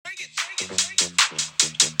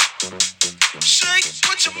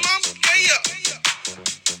what your mama gave ya.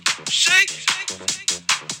 Shake.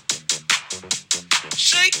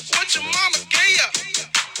 Shake what your mama gave ya.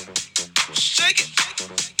 Shake it.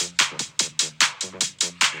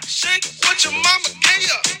 Shake what your mama gave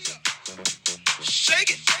ya.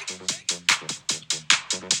 Shake it.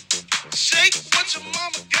 Shake what your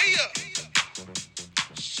mama gave ya.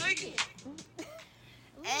 Shake it.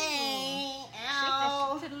 Hey,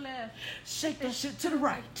 ow. To the left. Shake that shit to the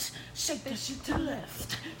right. Shake that shit to the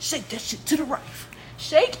left. Shake that shit to the right.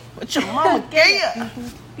 Shake What your mama gave ya.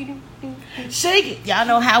 Shake it. Y'all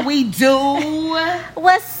know how we do.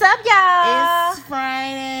 What's up, y'all? It's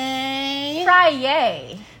Friday.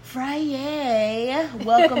 Friday.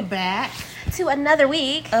 Welcome back To another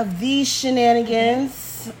week. of these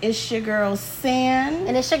shenanigans. It's your girl Sam.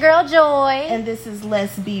 And it's your girl Joy. And this is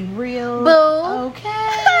Let's Be Real. Boo. Okay.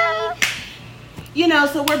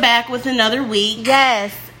 So we're back with another week.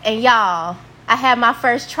 Yes. And y'all, I had my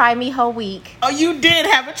first Try Me Ho week. Oh, you did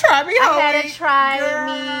have a Try Me Ho I had week. a Try Girl.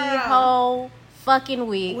 Me Ho fucking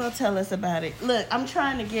week. Well, tell us about it. Look, I'm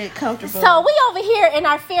trying to get comfortable. So we over here in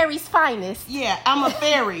our fairy's finest. Yeah, I'm a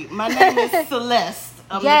fairy. My name is Celeste.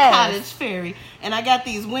 I'm Yes. the cottage fairy. And I got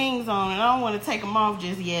these wings on, and I don't want to take them off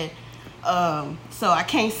just yet. So I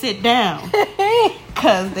can't sit down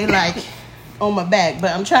because they like on my back.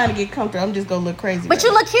 But I'm trying to get comfortable. I'm just going to look crazy. But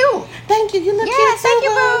you look cute. Thank you. You look cute. Yeah, thank too,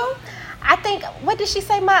 you, boo. I think, what did she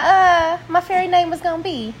say my fairy name was going to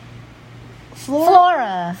be?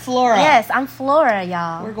 Flora. Yes, I'm Flora,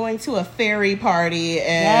 y'all. We're going to a fairy party,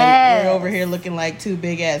 and Yes. we're over here looking like two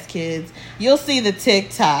big-ass kids. You'll see the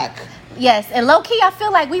TikTok. Yes, and low-key, I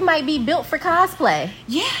feel like we might be built for cosplay.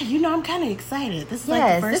 Yeah, I'm kind of excited. This is Yes,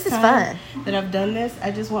 like the first this is time fun. that I've done this.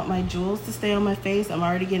 I just want my jewels to stay on my face. I'm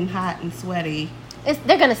already getting hot and sweaty.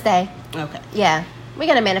 They're going to stay. Okay. Yeah, we're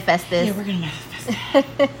going to manifest this. Yeah, we're going to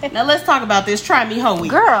manifest it. Now, let's talk about this Try Me Ho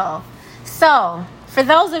week. Girl, so for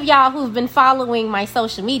those of y'all who've been following my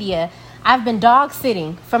social media, I've been dog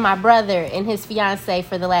sitting for my brother and his fiance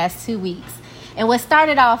for the last 2 weeks. And what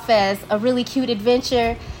started off as a really cute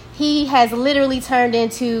adventure, he has literally turned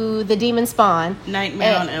into the demon spawn.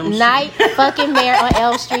 Nightmare on Elm Street. Night fucking mare on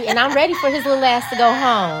Elm Street. And I'm ready for his little ass to go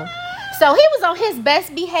home. So he was on his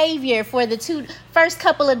best behavior for the first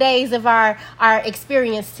couple of days of our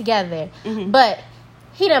experience together. Mm-hmm. But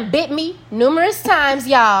he done bit me numerous times,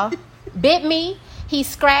 y'all. Bit me. He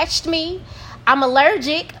scratched me. I'm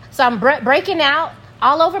allergic, so I'm breaking out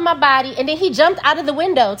all over my body. And then he jumped out of the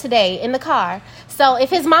window today in the car. So if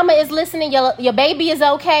his mama is listening, your baby is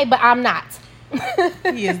okay, but I'm not.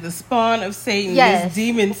 He is the spawn of Satan, Yes. this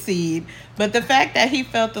demon seed. But the fact that he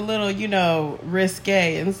felt a little,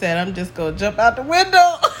 risque and said, I'm just going to jump out the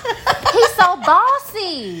window. He's so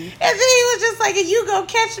bossy. And then he was just like, you go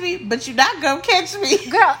catch me, but you not going to catch me.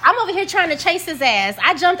 Girl, I'm over here trying to chase his ass.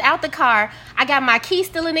 I jumped out the car. I got my key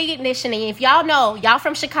still in the ignition. And if y'all know, y'all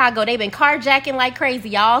from Chicago, they've been carjacking like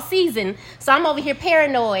crazy all season. So I'm over here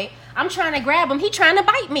paranoid. I'm trying to grab him. He trying to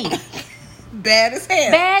bite me. Bad as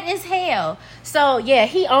hell. Bad as hell. So, yeah,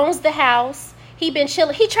 he owns the house. He been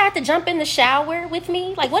chilling. He tried to jump in the shower with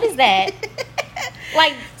me. Like, what is that?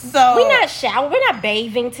 Like, So we're not showering. We're not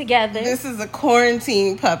bathing together. This is a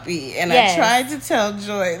quarantine puppy, and Yes. I tried to tell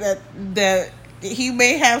Joy that he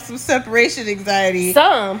may have some separation anxiety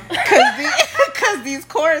Some. because these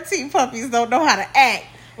quarantine puppies don't know how to act.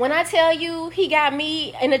 When I tell you he got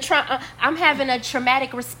me in I'm having a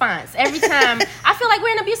traumatic response. Every time I feel like we're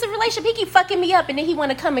in an abusive relationship, he keep fucking me up and then he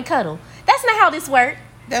want to come and cuddle. That's not how this works.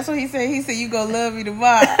 That's what he said. He said, you gonna love me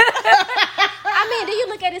tomorrow. I mean, do you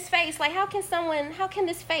look at his face? Like, how can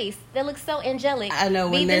this face that looks so angelic I know,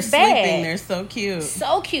 be when they're this sleeping, bad? they're so cute.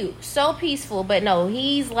 So cute, so peaceful. But no,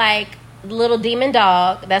 he's like little demon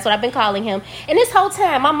dog. That's what I've been calling him. And this whole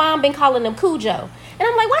time, my mom been calling him Cujo. And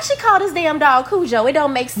I'm like, why she call this damn dog Cujo? It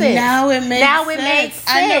don't make sense. Now it makes sense.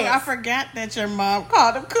 I know. I sense. forgot that your mom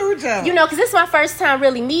called him Cujo. Because this is my first time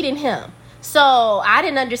really meeting him. So I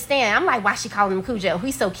didn't understand. I'm like, why she calling him Cujo?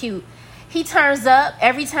 He's so cute. He turns up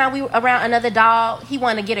every time we around another dog. He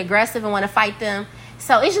want to get aggressive and want to fight them.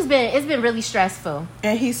 So it's been really stressful.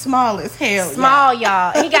 And he's small as hell. Small,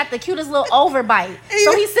 y'all. And he got the cutest little overbite.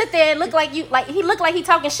 So he sit there and look like he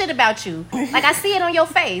talking shit about you. Like, I see it on your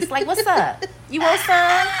face. Like, what's up? You want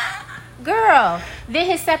some? Girl. Then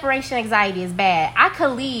his separation anxiety is bad. I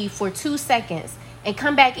could leave for 2 seconds and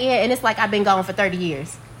come back in, and it's like I've been gone for 30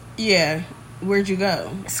 years. Yeah. Where'd you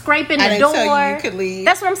go? Scraping I the didn't door. tell you could leave.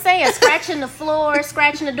 That's what I'm saying. Scratching the floor,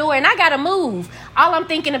 scratching the door, and I gotta move. All I'm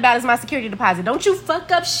thinking about is my security deposit. Don't you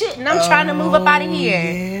fuck up shit, and I'm trying to move up out of here.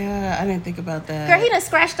 Yeah, I didn't think about that. Girl, he done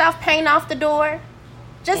scratched off paint off the door.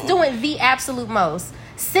 Just doing the absolute most.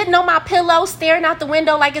 sitting on my pillow, staring out the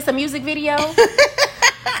window like it's a music video.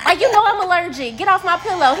 Like, you know I'm allergic. Get off my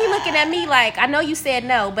pillow. He looking at me like, I know you said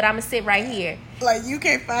no, but I'm going to sit right here. Like, you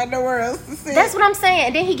can't find nowhere else to sit. That's what I'm saying.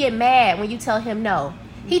 And then he get mad when you tell him no.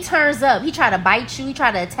 He turns up. He try to bite you. He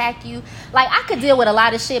try to attack you. Like, I could deal with a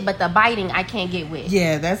lot of shit, but the biting I can't get with.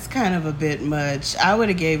 Yeah, that's kind of a bit much. I would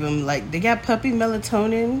have gave him, like, they got puppy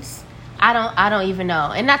melatonins. I don't even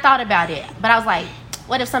know. And I thought about it. But I was like,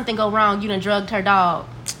 what if something go wrong? You done drugged her dog.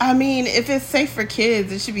 I mean, if it's safe for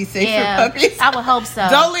kids, it should be safe for puppies. I would hope so.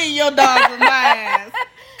 Don't leave your dog with my ass.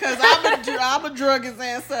 Because I'm a drug his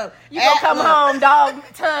ass up. You gonna come home, dog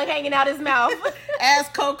tongue hanging out his mouth.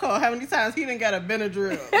 Ask Coco how many times he done got a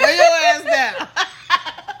Benadryl. Lay your ass down.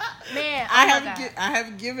 Man, I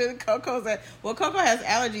have given Coco's that. Well, Coco has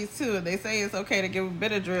allergies too, and they say it's okay to give him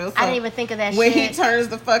Benadryl. So I didn't even think of that when shit. When he turns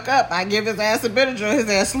the fuck up, I give his ass a Benadryl. His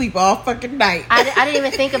ass sleep all fucking night. I didn't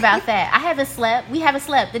even think about that. I haven't slept. We haven't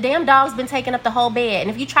slept. The damn dog's been taking up the whole bed, and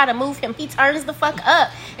if you try to move him, he turns the fuck up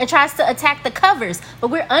and tries to attack the covers. But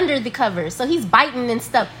we're under the covers, so he's biting and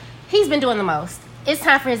stuff. He's been doing the most. It's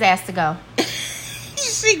time for his ass to go.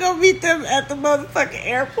 She gonna meet them at the motherfucking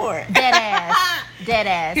airport. Dead ass. Dead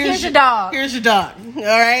ass. Here's your dog. Here's your dog. All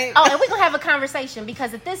right. Oh, and we're gonna have a conversation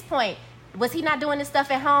because at this point, was he not doing this stuff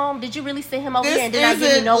at home? Did you really send him over here and did not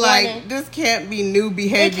give you no warning? This can't be new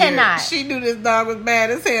behavior. It cannot. She knew this dog was bad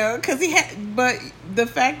as hell because he had. But the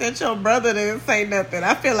fact that your brother didn't say nothing,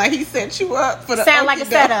 I feel like he set you up for the. Sound like a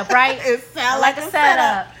setup, right? It sound like a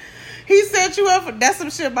setup. He set you up for that's some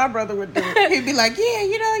shit my brother would do. He'd be like, yeah,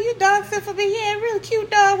 you know, your dog sent for me. Yeah, really cute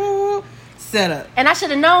dog. Woo, woo. Set up. And I should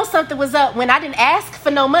have known something was up when I didn't ask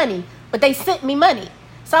for no money, but they sent me money.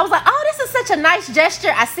 So I was like, oh, this is such a nice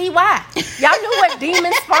gesture. I see why. Y'all knew what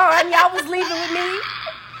demon spawn y'all was leaving with me.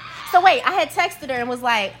 So wait, I had texted her and was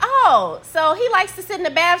like, oh, so he likes to sit in the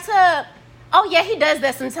bathtub. Oh, yeah, he does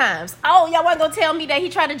that sometimes. Oh, y'all wasn't going to tell me that he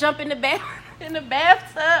tried to jump in the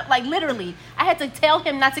bathtub? Like, literally. I had to tell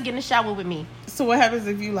him not to get in the shower with me. So what happens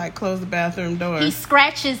if you, like, close the bathroom door? He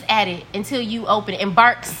scratches at it until you open it and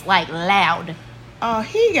barks, like, loud. Oh,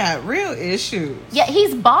 he got real issues. Yeah,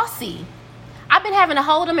 he's bossy. I've been having to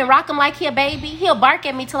hold him and rock him like he a baby. He'll bark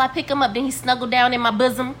at me till I pick him up. Then he snuggle down in my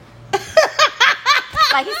bosom.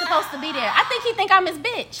 Like he's supposed to be there. I think I'm his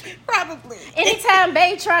bitch. Probably. Anytime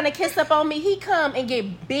babe trying to kiss up on me, he come and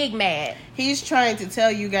get big mad. He's trying to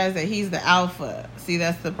tell you guys that he's the alpha. See,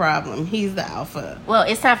 that's the problem. He's the alpha. Well,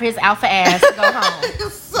 it's time for his alpha ass to go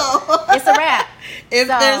home. So it's a wrap. If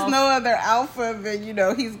there's no other alpha, then, you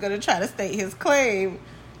know, he's going to try to state his claim.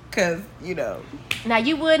 Because, you know. Now,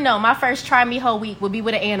 you would know my first try me whole week would be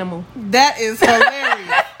with an animal. That is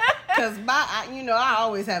hilarious. Because, I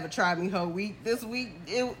always have a try me whole week. This week,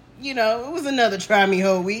 it was another try me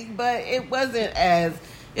whole week. But it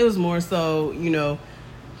was more so,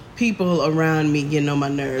 people around me getting on my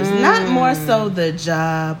nerves. Not more so the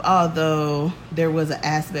job, although there was an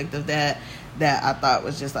aspect of that I thought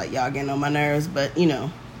was just like, y'all getting on my nerves. But,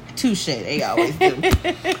 touche, they always do.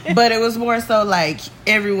 But it was more so like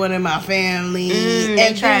everyone in my family.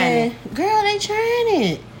 They trying it. Girl, they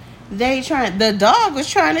trying it. The dog was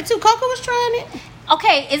trying it too. Coco was trying it.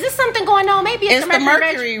 Okay, is this something going on? Maybe it's the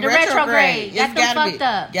Mercury retrograde. Got them fucked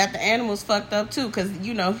up. Got the animals fucked up too. Because,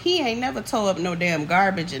 he ain't never tore up no damn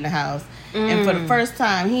garbage in the house. And for the first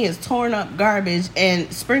time, he has torn up garbage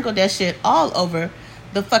and sprinkled that shit all over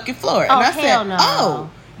the fucking floor. And I said, no. Oh,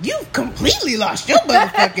 you've completely lost your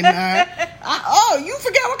motherfucking mind. You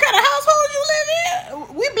forgot what kind of household you live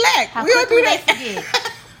in? We black. How we don't do that.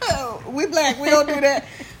 Forget. We black. We don't do that.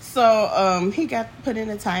 So he got put in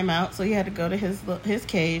a timeout. So he had to go to his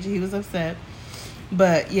cage. He was upset.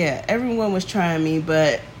 But yeah, everyone was trying me.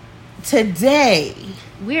 But today,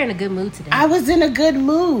 we're in a good mood today. I was in a good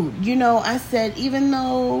mood. I said, even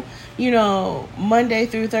though, Monday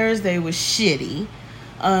through Thursday was shitty.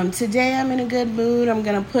 Today I'm in a good mood. I'm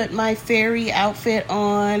gonna put my fairy outfit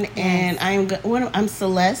on, and I'm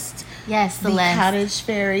Celeste. Yes, Celeste, the cottage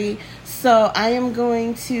fairy. So I am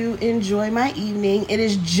going to enjoy my evening. It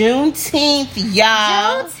is Juneteenth,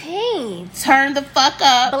 y'all. Juneteenth. Turn the fuck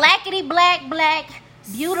up. Blackity black,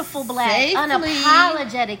 beautiful black, safely,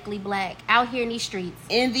 unapologetically black, out here in these streets.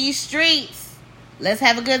 In these streets, let's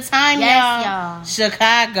have a good time, y'all.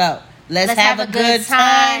 Chicago. Let's have a good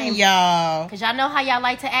time, y'all. Because y'all know how y'all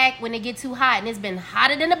like to act when it get too hot, and it's been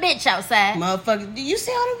hotter than a bitch outside. Motherfucker, do you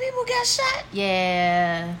see how the people got shot?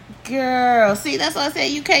 Yeah. Girl, see, that's why I said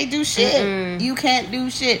you can't do shit. You can't do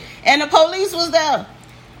shit. And the police was there.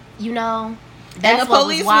 That's and the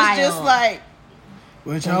police was just like,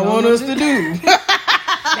 what y'all want us to do?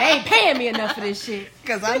 They ain't paying me enough for this shit.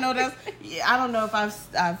 Because I know I don't know if I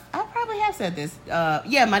probably probably have said this.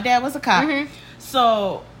 Yeah, my dad was a cop. Mm-hmm.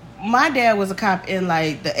 So my dad was a cop in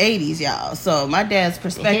like the 80s, y'all. So my dad's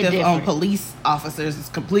perspective on police officers is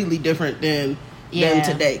completely different than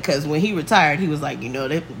today. Because when he retired, he was like,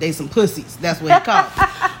 they some pussies. That's what he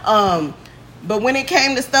called them. But when it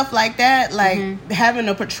came to stuff like that, like having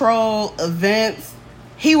a patrol events,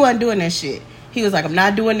 he wasn't doing that shit. He was like, I'm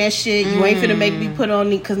not doing that shit. You ain't finna make me put on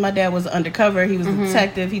the... Because my dad was undercover. He was a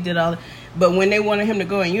detective. He did all... But when they wanted him to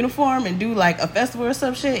go in uniform and do like a festival or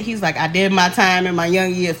some shit, he's like, I did my time in my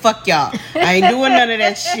young years. Fuck y'all. I ain't doing none of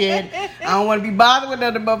that shit. I don't want to be bothered with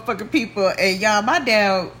other motherfucking people. And y'all, my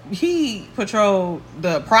dad, he patrolled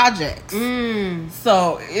the projects.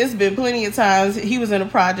 So it's been plenty of times he was in the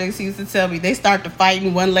projects. He used to tell me they start to fight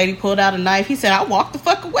and one lady pulled out a knife. He said, I walked the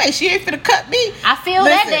fuck away. She ain't finna cut me. I feel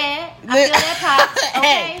that, Dad. I feel that, Pop. Okay.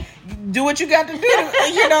 Hey, do what you got to do.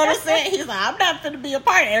 You know what I'm saying? He's like, I'm not finna be a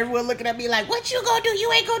part. Everyone looking at me like, what you gonna do?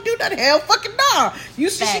 You ain't gonna do nothing. Hell fucking no. You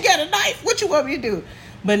see she got a knife. What you want me to do?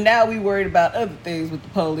 But now we worried about other things with the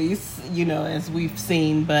police, as we've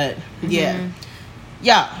seen. But yeah. We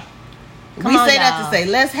say that to say,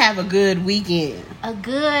 let's have a good weekend. A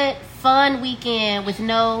good, fun weekend with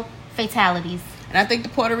no fatalities. And I think the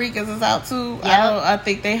Puerto Ricans is out too. Yep. I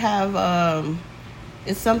think they have...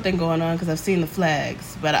 it's something going on because I've seen the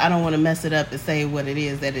flags, but I don't want to mess it up and say what it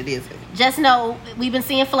is that it isn't. Just know we've been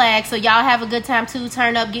seeing flags, so y'all have a good time too.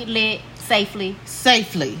 Turn up, get lit safely.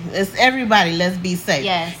 It's everybody. Let's be safe.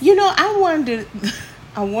 Yes. I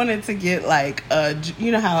wanted to get like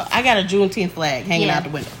how I got a Juneteenth flag hanging out the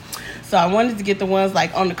window. So I wanted to get the ones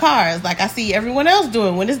like on the cars, like I see everyone else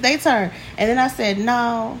doing when it's their turn. And then I said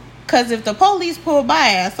no, because if the police pull my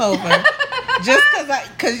ass over. Just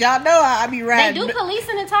because y'all know I be riding. They do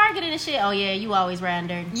policing and targeting and shit. Oh, yeah, you always riding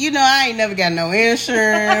dirty. I ain't never got no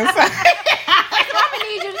insurance. I'm going to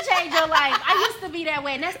need you to change your life. I used to be that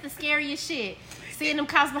way, and that's the scariest shit. Seeing them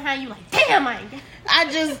cops behind you like, damn, I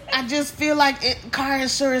just feel like car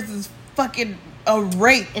insurance is fucking a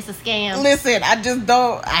rape. It's a scam. Listen, I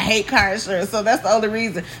hate car insurance, so that's the only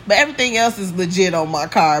reason. But everything else is legit on my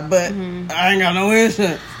car, but I ain't got no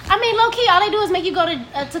insurance. I mean, low key, all they do is make you go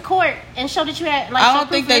to court and show that you had like. I don't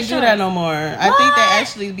think they do that no more. What? I think they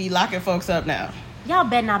actually be locking folks up now. Y'all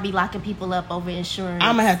better not be locking people up over insurance.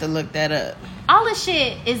 I'm gonna have to look that up. All this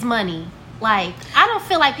shit is money. Like, I don't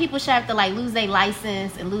feel like people should have to like lose their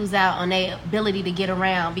license and lose out on their ability to get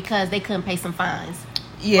around because they couldn't pay some fines.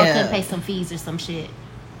 Yeah. Or couldn't pay some fees or some shit.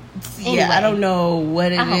 Anyway, yeah, I don't know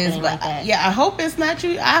what it is, but like I hope it's not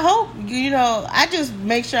you. I hope I just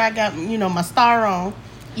make sure I got my star on.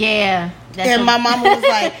 Yeah. And my mama was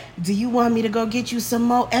like, do you want me to go get you some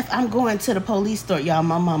more? I'm going to the police store. Y'all,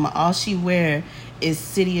 my mama, all she wear is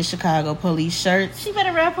City of Chicago police shirts. She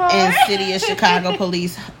better rap hard. And City of Chicago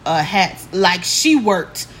police hats. Like she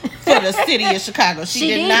worked for the City of Chicago. She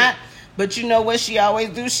did not. But you know what she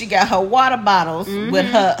always do? She got her water bottles with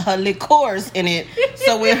her liqueurs in it.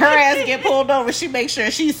 So when her ass get pulled over, she makes sure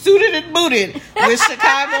she's suited and booted with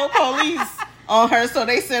Chicago police on her, so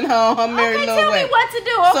they send her on her merry little way. Tell me what to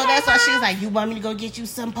do. Okay, so that's why she's like, you want me to go get you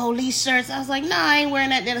some police shirts? I was like, nah, I ain't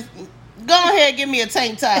wearing that. Go ahead, give me a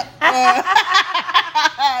tank top.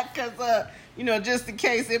 Because, just in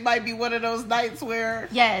case, it might be one of those nights where...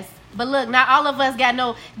 Yes, but look, not all of us got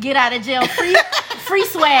no get out of jail free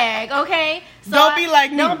swag, okay? So don't be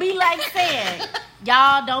like me. Don't be like Sam.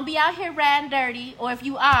 Y'all, don't be out here riding dirty, or if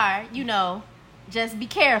you are, just be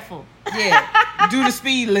careful. Yeah, do the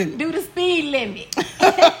speed limit.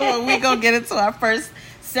 We gonna get into our first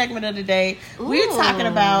segment of the day. Ooh. We're talking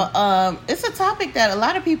about it's a topic that a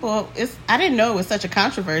lot of people I didn't know it was such a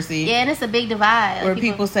controversy. Yeah, and it's a big divide. Where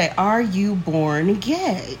people say, are you born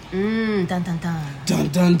gay? Dun dun dun. Dun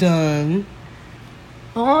dun dun.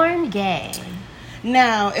 Born gay.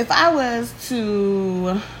 Now, if I was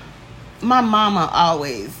to... My mama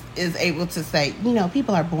always is able to say,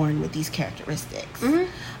 people are born with these characteristics. So,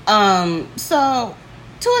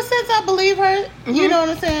 to a sense, I believe her. You know what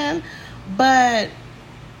I'm saying? But,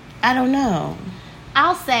 I don't know.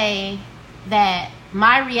 I'll say that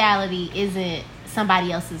my reality isn't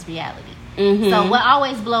somebody else's reality. So what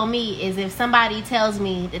always blow me is if somebody tells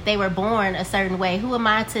me that they were born a certain way, who am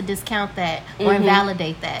I to discount that or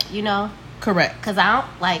invalidate that, Correct. Because I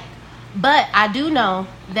don't but I do know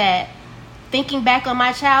that thinking back on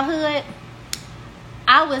my childhood,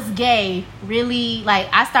 I was gay really,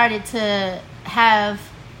 I started to have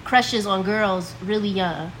crushes on girls really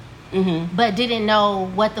young. But didn't know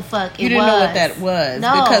what the fuck it was. You didn't know what that was.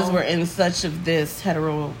 No. Because we're in such of this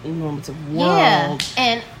heteronormative world. Yeah.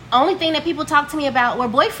 And only thing that people talked to me about were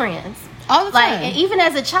boyfriends. All the time. Like, and even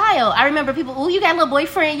as a child, I remember people, "Oh, you got a little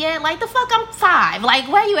boyfriend yet?" Like, the fuck, I'm 5. Like,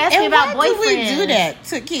 why are you asking me about boyfriends? Why do we do that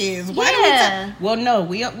to kids? Why do we well, no,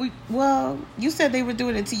 well, you said they were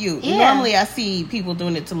doing it to you. Yeah. Normally, I see people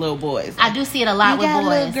doing it to little boys. Like, I do see it a lot with boys. You got a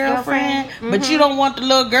little girlfriend, but you don't want the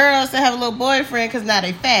little girls to have a little boyfriend because now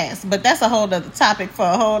they fast. But that's a whole other topic for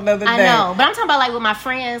a whole other day. I know, but I'm talking about like with my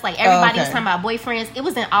friends. Like everybody was talking about boyfriends. It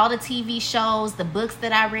was in all the TV shows, the books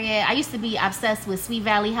that I read. I used to be obsessed with Sweet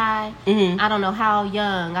Valley High. I don't know how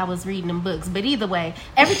young I was reading them books, but either way,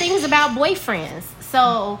 everything was about boyfriends.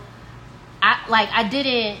 So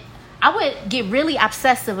I would get really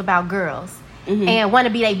obsessive about girls and want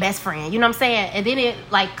to be their best friend. You know what I'm saying? And then it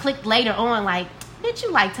like clicked later on, like, bitch,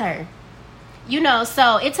 you liked her. You know,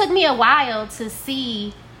 so it took me a while to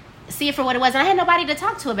see it for what it was, and I had nobody to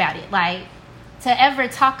talk to about it, like to ever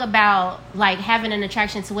talk about like having an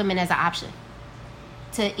attraction to women as an option,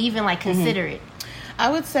 to even like consider it. I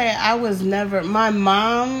would say I was never. My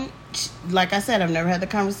mom, like I said, I've never had the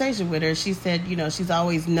conversation with her. She said, you know, she's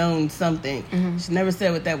always known something. She never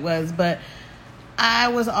said what that was, but I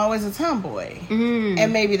was always a tomboy,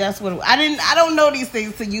 and maybe that's what I don't know these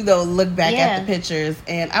things till you though look back at the pictures,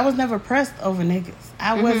 and I was never pressed over niggas.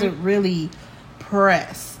 I wasn't really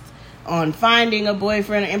pressed on finding a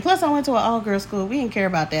boyfriend, and plus I went to an all-girl school. We didn't care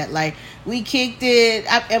about that. Like, we kicked it.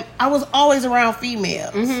 I was always around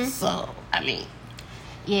females, so I mean,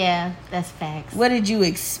 yeah, that's facts. What did you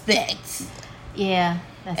expect? Yeah,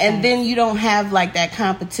 that's and facts. then you don't have like that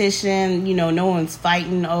competition. You know, no one's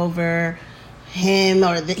fighting over him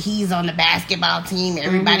or he's on the basketball team.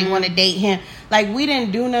 Everybody want to date him. Like, we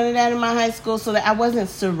didn't do none of that in my high school, so that I wasn't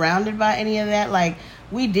surrounded by any of that. Like,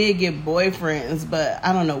 we did get boyfriends, but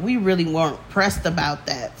I don't know, we really weren't pressed about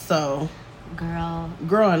that. So, girl,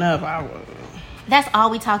 growing up, I was. That's all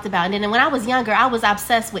we talked about. And then when I was younger, I was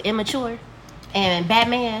obsessed with Immature and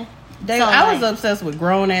Batman. I was obsessed with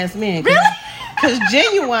grown ass men. Really? Because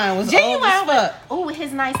Genuine was old as fuck. Oh, with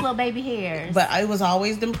his nice little baby hairs. But it was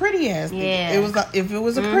always them pretty ass niggas. Yeah. It was if it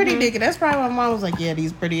was a pretty nigga, that's probably why my mom was like, yeah,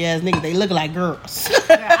 these pretty ass niggas, they look like girls.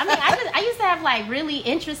 Girl, I mean, I used to have like really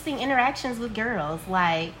interesting interactions with girls,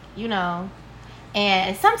 like, you know,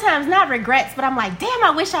 and sometimes not regrets, but I'm like, damn,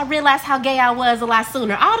 I wish I realized how gay I was a lot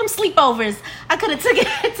sooner. All them sleepovers, I could have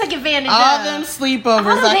took advantage of. All them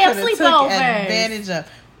sleepovers, I could have took advantage of.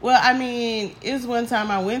 Well, I mean, it was one time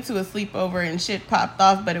I went to a sleepover and shit popped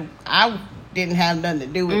off, but I didn't have nothing to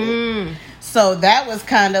do with it. So that was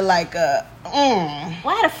kind of like a. Well,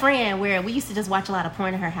 I had a friend where we used to just watch a lot of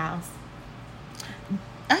porn in her house.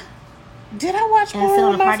 Did I watch porn on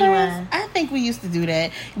with the my party friends? line? I think we used to do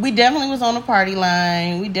that. We definitely was on the party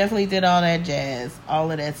line. We definitely did all that jazz, all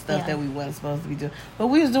of that stuff that we wasn't supposed to be doing. But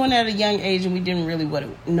we was doing that at a young age, and we didn't really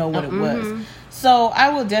know what it was. So I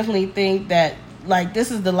will definitely think that, like,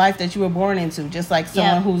 this is the life that you were born into. Just like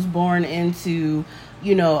someone who's born into,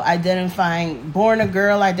 you know, born a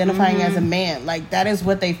girl, identifying as a man. Like, that is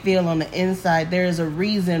what they feel on the inside. There is a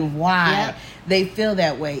reason why they feel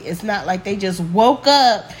that way. It's not like they just woke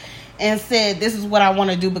up and said, this is what I want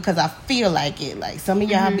to do because I feel like it. Like, some of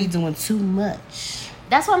y'all be doing too much.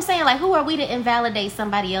 That's what I'm saying. Like, who are we to invalidate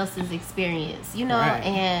somebody else's experience? You know? Right.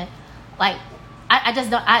 And, like, I just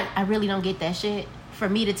don't, I really don't get that shit. For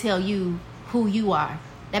me to tell you who you are,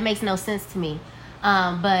 that makes no sense to me.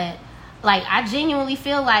 But, like, I genuinely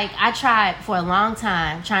feel like I tried for a long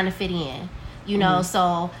time trying to fit in. You know?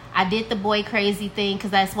 So, I did the boy crazy thing because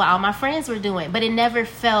that's what all my friends were doing. But it never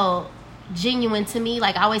felt genuine to me.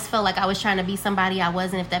 Like, I always felt like I was trying to be somebody I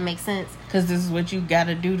wasn't, if that makes sense. Because this is what you got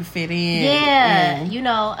to do to fit in. Yeah, you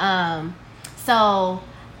know. So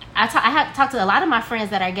I have talked to a lot of my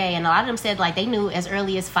friends that are gay, and a lot of them said like they knew as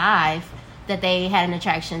early as 5 that they had an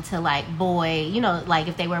attraction to like boy. You know, like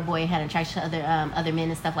if they were a boy, had an attraction to other men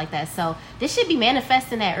and stuff like that. So this should be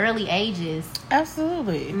manifesting at early ages.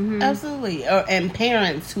 Absolutely, absolutely. And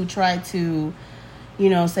parents who try to, you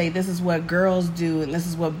know, say this is what girls do and this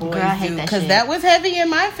is what boys do. Because that was heavy in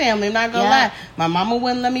my family. I'm not going to lie. My mama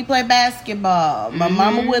wouldn't let me play basketball. My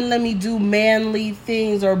mama wouldn't let me do manly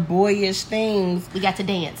things or boyish things. We got to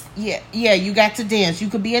dance. Yeah, you got to dance. You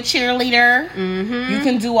could be a cheerleader. You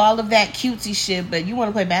can do all of that cutesy shit, but you want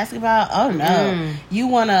to play basketball? Oh, no. You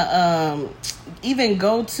want to even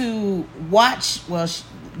go to watch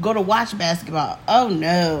basketball? Oh,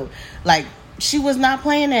 no. Like, she was not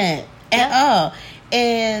playing that at all.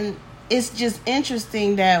 And it's just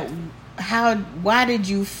interesting that why did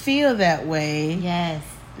you feel that way? Yes.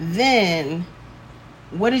 Then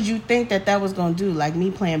what did you think that was going to do? Like me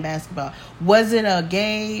playing basketball. Was it a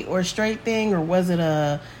gay or straight thing, or was it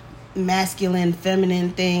a masculine,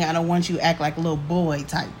 feminine thing? I don't want you to act like a little boy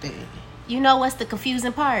type thing. You know what's the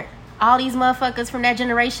confusing part? all these motherfuckers from that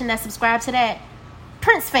generation that subscribe to that,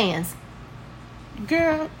 Prince fans.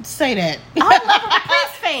 Girl, say that. All of them are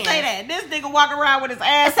Prince fans. Say that. This nigga walk around with his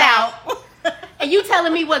ass out. And you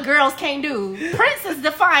telling me what girls can't do. Prince is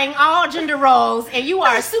defying all gender roles, and you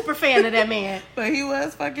are a super fan of that man. But he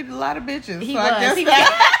was fucking a lot of bitches. He so was.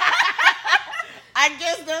 I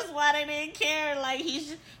guess that's why they didn't care. Like,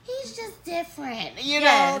 he's just different. You know,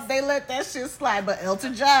 Yes. they let that shit slide. But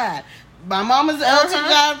Elton John, my mama's an Elton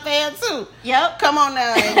John fan too. Yep. Come on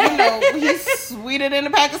now. And you know, he's sweeter than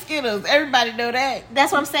a pack of Skittles. Everybody know that.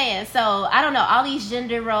 That's what I'm saying. So, I don't know. All these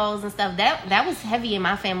gender roles and stuff, that was heavy in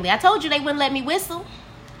my family. I told you they wouldn't let me whistle.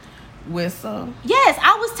 Whistle. Yes,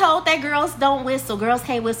 I was told that girls don't whistle. Girls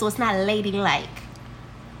can't whistle. It's not ladylike.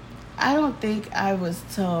 I don't think I was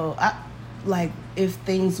told, like, if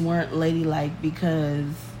things weren't ladylike, because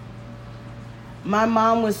my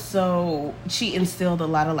mom was she instilled a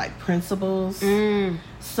lot of, like, principles.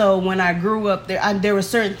 So when I grew up, there were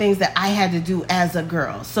certain things that I had to do as a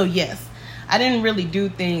girl. So, yes, I didn't really do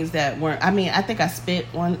things that weren't, I mean, I think I spit,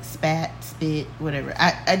 whatever.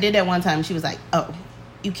 I did that one time. She was like, oh,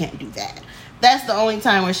 you can't do that. That's the only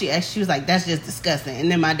time where she was like, that's just disgusting.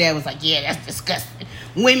 And then my dad was like, yeah, that's disgusting.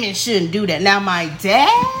 Women shouldn't do that. Now, my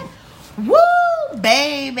dad, woo,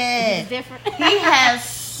 baby. It's different. He has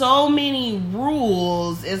so many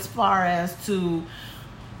rules as far as to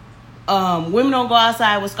women don't go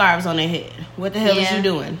outside with scarves on their head. What the hell is you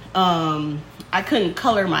doing? I couldn't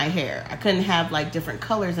color my hair. I couldn't have, like, different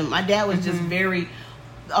colors. And my dad was just very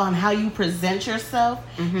on how you present yourself.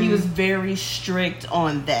 He was very strict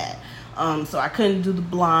on that. So I couldn't do the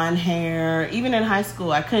blonde hair. Even in high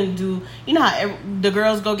school, I couldn't do, you know how the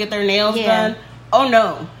girls go get their nails done? Oh,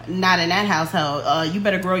 no. Not in that household. You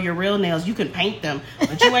better grow your real nails. You can paint them.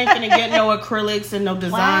 But you ain't gonna get no acrylics and no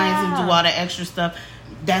designs and do all that extra stuff.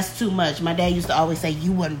 That's too much. My dad used to always say,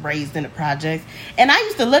 you wasn't raised in the projects. And I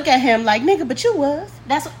used to look at him like, nigga, but you was.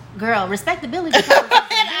 That's, girl, respectability. And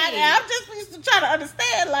I'm just used to try to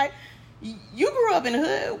understand, like, you grew up in the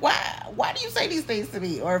hood. Why do you say these things to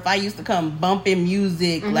me? Or if I used to come bumping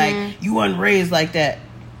music, like, you wasn't raised like that.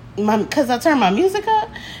 Because I turned my music up.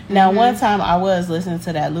 Now, one time I was listening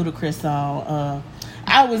to that Ludacris song.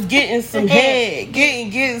 I was getting some head.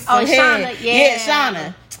 Getting some head. Shauna, yeah,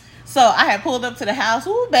 Shauna. So I had pulled up to the house.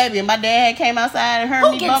 Ooh, baby. And my dad came outside and heard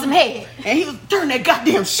me getting some head? And he was turning that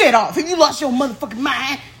goddamn shit off. If you lost your motherfucking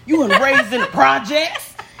mind, you weren't raised in the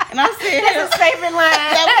projects. And I'm sitting here. That's his favorite line.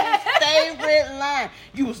 That was his favorite line.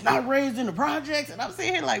 You was not raised in the projects. And I'm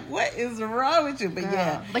sitting here like, what is wrong with you? But Girl.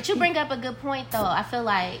 yeah. But you bring up a good point, though. I feel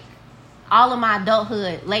like all of my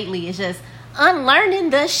adulthood lately is just unlearning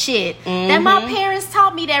the shit that my parents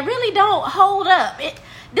taught me that really don't hold up.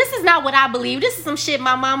 This is not what I believe. This is some shit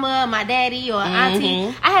my mama, my daddy, or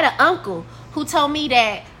auntie. I had an uncle who told me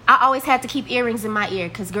that I always had to keep earrings in my ear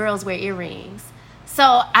because girls wear earrings. So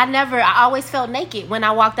I always felt naked when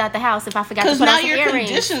I walked out the house if I forgot to put on some earrings.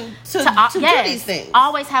 Because now you're conditioned to do these things.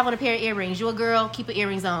 Always have on a pair of earrings. You a girl, keep your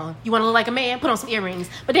earrings on. You want to look like a man, put on some earrings.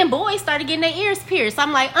 But then boys started getting their ears pierced.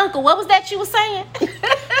 I'm like, Uncle, what was that you were saying?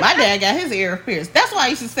 My dad got his ear pierced. That's why I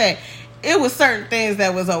used to say it was certain things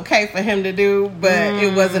that was okay for him to do, but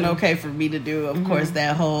it wasn't okay for me to do. Of course,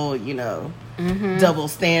 that whole, double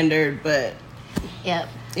standard. But Yep.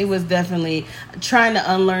 it was definitely trying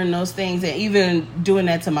to unlearn those things and even doing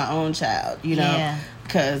that to my own child, Yeah.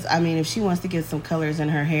 Because, I mean, if she wants to get some colors in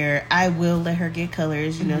her hair, I will let her get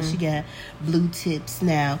colors. She got blue tips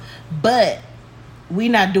now. But we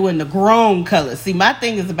not doing the grown colors. See, my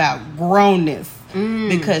thing is about grownness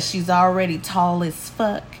because she's already tall as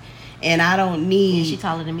fuck. And I don't need She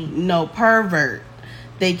taller than me. no pervert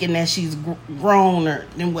thinking that she's growner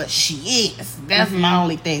than what she is. That's my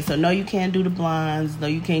only thing. So, no, you can't do the blondes. No,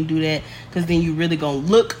 you can't do that because then you really going to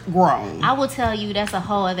look grown. I will tell you that's a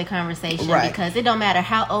whole other conversation because it don't matter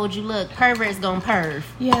how old you look. Pervert's going to perv.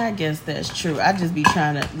 Yeah, I guess that's true. I just be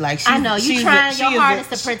trying to, like, I know, you trying your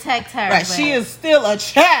hardest to protect her. Right, she is still a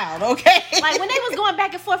child, okay? Like, when they was going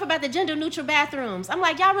back and forth about the gender-neutral bathrooms, I'm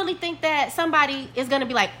like, y'all really think that somebody is going to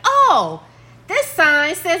be like, oh, this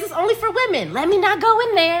sign says it's only for women. Let me not go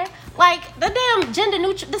in there. Like, the damn gender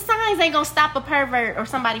neutral, the signs ain't gonna stop a pervert or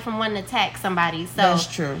somebody from wanting to attack somebody. So that's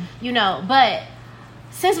true. But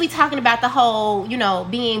since we talking about the whole,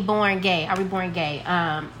 being born gay, are we born gay?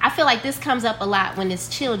 I feel like this comes up a lot when it's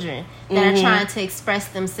children that are trying to express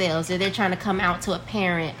themselves, or they're trying to come out to a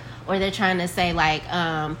parent, or they're trying to say, like,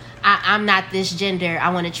 I'm not this gender,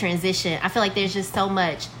 I want to transition. I feel like there's just so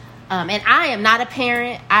much. And I am not a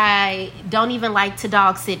parent. I don't even like to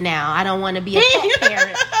dog sit now. I don't want to be a pet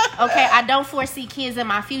parent. Okay, I don't foresee kids in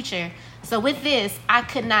my future. So with this, I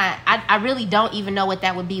could not. I really don't even know what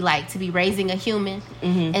that would be like to be raising a human,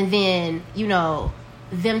 and then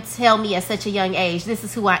them tell me at such a young age, this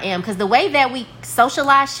is who I am. Because the way that we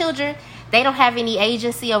socialize children, they don't have any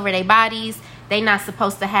agency over their bodies. They not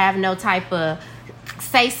supposed to have no type of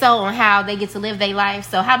say so on how they get to live their life.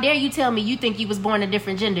 So how dare you tell me you think you was born a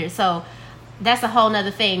different gender? So that's a whole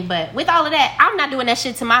nother thing. But with all of that, I'm not doing that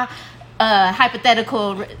shit to my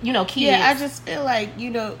hypothetical, kids. Yeah, I just feel like,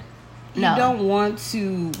 you don't want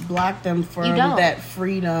to block them from that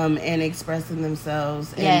freedom and expressing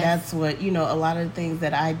themselves. And that's what, a lot of the things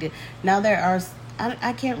that I did. Now there are,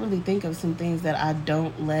 I can't really think of some things that I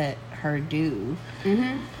don't let her do.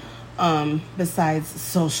 Besides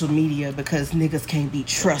social media, because niggas can't be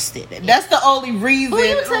trusted. That's the only reason. Well,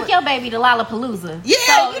 you took your baby to Lollapalooza. Yeah,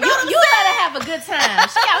 so you let her have a good time.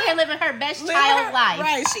 She out here living her best child life.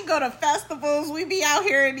 Right, she go to festivals. We be out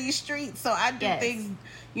here in these streets. So I do things,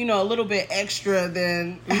 a little bit extra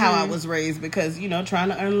than how I was raised, because, trying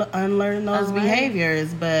to unlearn those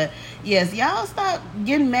behaviors. But yes, y'all stop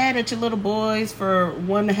getting mad at your little boys for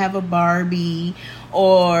wanting to have a Barbie.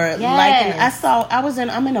 Or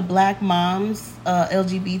I'm in a Black Moms,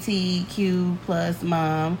 LGBTQ plus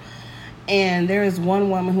mom, and there is one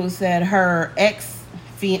woman who said her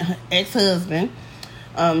ex-husband,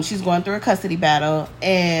 she's going through a custody battle,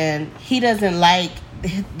 and he doesn't like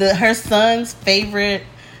her son's favorite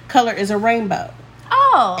color is a rainbow.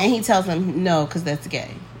 Oh, and he tells him no, because that's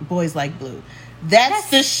gay. Boys like blue. That's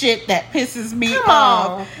the shit that pisses me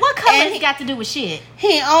off. What color he got to do with shit?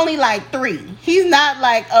 He only like 3. He's not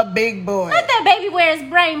like a big boy. Let that baby wear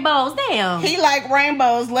his rainbows. Damn. He like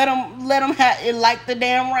rainbows. Let him have it, like the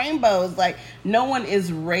damn rainbows. Like, no one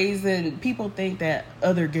is raising. People think that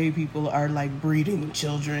other gay people are like breeding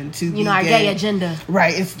children to be our gay agenda.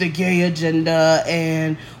 Right, it's the gay agenda,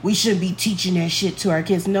 and we shouldn't be teaching that shit to our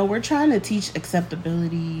kids. No, we're trying to teach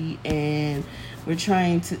acceptability, and we're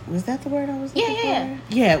trying to. Was that the word I was looking for?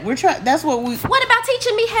 Yeah, we're trying. That's what we. What about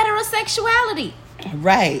teaching me heterosexuality?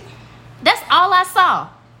 Right. That's all I saw.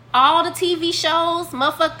 All the TV shows,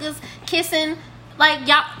 motherfuckers kissing, like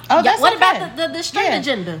y'all. Oh, that's what okay. about the straight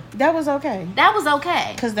agenda? That was okay. That was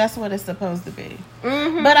okay. Because that's what it's supposed to be.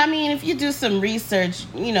 But I mean, if you do some research,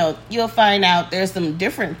 you'll find out there's some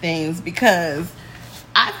different things, because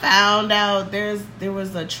I found out there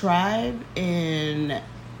was a tribe in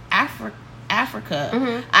Africa.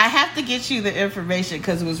 I have to get you the information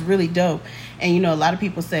because it was really dope. And a lot of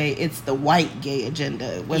people say it's the white gay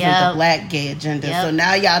agenda. It wasn't the black gay agenda. So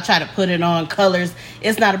now y'all try to put it on colors.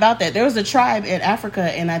 It's not about that. There was a tribe in Africa,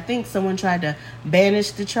 and I think someone tried to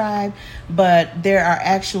banish the tribe, but there are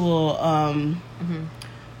actual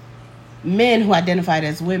men who identified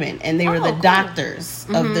as women, and they were the doctors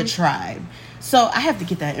of the tribe. So I have to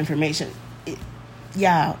get that information.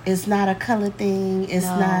 It's not a color thing. It's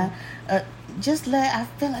not I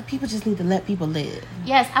feel like people just need to let people live.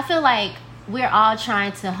 Yes, I feel like we're all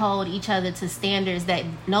trying to hold each other to standards that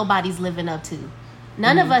nobody's living up to.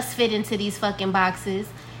 None of us fit into these fucking boxes,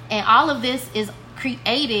 and all of this is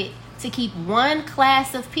created to keep one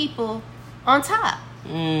class of people on top.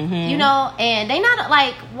 And they not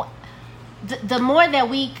like the more that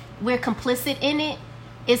we're complicit in it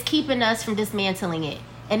is keeping us from dismantling it,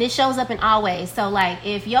 and it shows up in all ways. So like,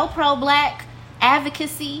 if your pro-black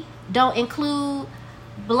advocacy don't include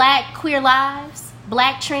black queer lives,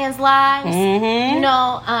 black trans lives,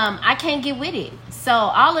 I can't get with it. So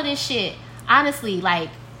all of this shit, honestly, like,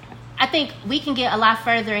 I think we can get a lot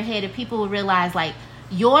further ahead if people will realize, like,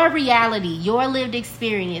 your reality, your lived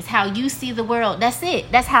experience, how you see the world, that's it.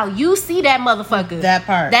 That's how you see that motherfucker. That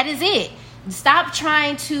part. That is it. Stop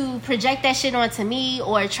trying to project that shit onto me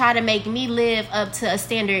or try to make me live up to a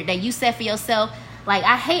standard that you set for yourself. Like,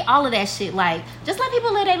 I hate all of that shit. Like, just let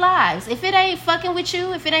people live their lives. If it ain't fucking with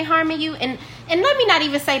you, if it ain't harming you, and let me not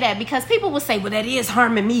even say that, because people will say, well, that is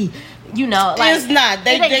harming me. Like, it's not.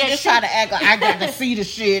 They just try to act like I got to see the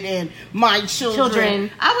shit and my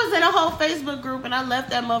children. I was in a whole Facebook group, and I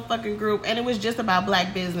left that motherfucking group, and it was just about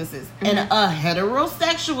black businesses. And a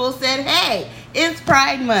heterosexual said, hey, it's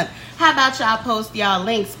Pride Month. How about y'all post y'all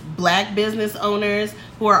links, black business owners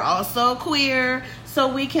who are also queer,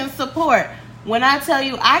 so we can support. When I tell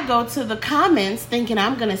you, I go to the comments thinking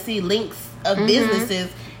I'm going to see links of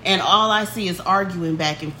businesses, and all I see is arguing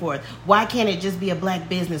back and forth. Why can't it just be a black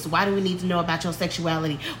business? Why do we need to know about your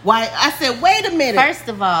sexuality? Why? I said, wait a minute. First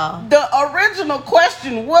of all, the original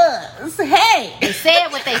question was, hey. They said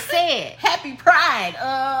what they said. Happy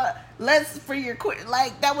Pride. Let's for your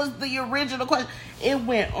like, that was the original question. It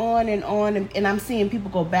went on, and I'm seeing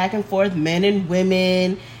people go back and forth, men and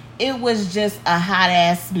women. It was just a hot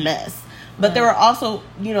ass mess. But there were also,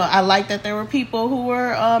 I like that there were people who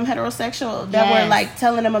were heterosexual that were like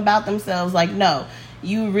telling them about themselves. Like, no,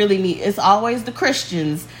 you really need. It's always the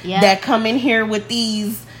Christians that come in here with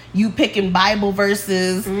these. You picking Bible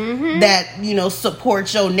verses that,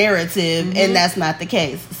 support your narrative, and that's not the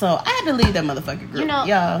case. So I had to leave that motherfucking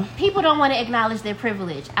group. People don't want to acknowledge their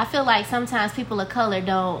privilege. I feel like sometimes people of color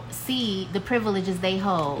don't see the privileges they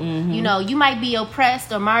hold. You might be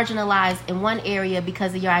oppressed or marginalized in one area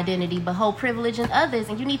because of your identity, but hold privilege in others,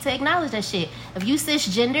 and you need to acknowledge that shit. If you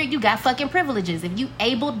cisgender, you got fucking privileges. If you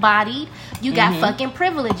able-bodied, you got fucking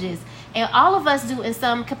privileges. And all of us do in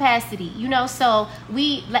some capacity, so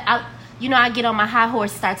I get on my high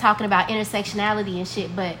horse and start talking about intersectionality and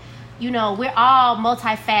shit, but, we're all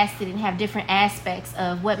multifaceted and have different aspects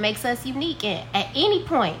of what makes us unique. And at any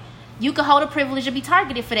point, you could hold a privilege or be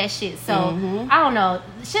targeted for that shit. So, I don't know.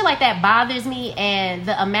 Shit like that bothers me, and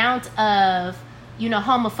the amount of,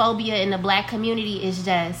 homophobia in the black community is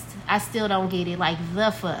just, I still don't get it. Like,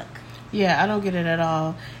 the fuck. Yeah, I don't get it at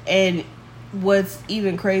all. And what's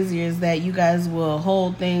even crazier is that you guys will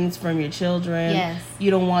hold things from your children. Yes.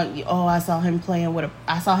 You don't want, I saw him playing with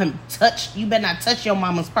I saw him touch, you better not touch your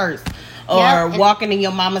mama's purse. Or walking in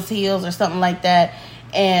your mama's heels or something like that.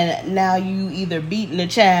 And now you either beating the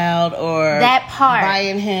child or that part.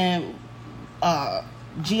 Buying him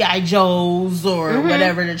G.I. Joes or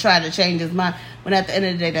whatever to try to change his mind. When at the end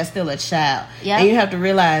of the day, that's still a child. Yep. And you have to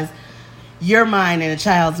realize your mind and a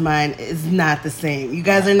child's mind is not the same. You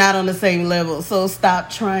guys are not on the same level. So stop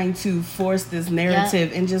trying to force this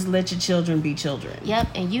narrative and just let your children be children. Yep.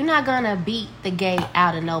 And you're not going to beat the gay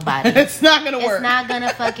out of nobody. It's not going to work. It's not going to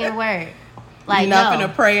fucking work. Like, you're not going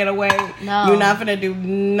to pray it away. No. You're not going to do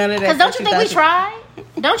none of that. Because don't you think we tried?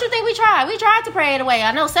 Don't you think we tried? We tried to pray it away.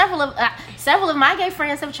 I know several of my gay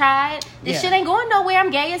friends have tried. This shit ain't going nowhere. I'm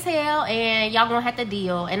gay as hell, and y'all going to have to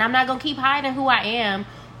deal. And I'm not going to keep hiding who I am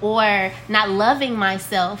or not loving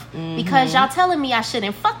myself because y'all telling me I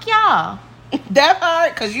shouldn't. Fuck y'all. That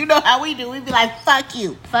hard, because you know how we do. We be like, fuck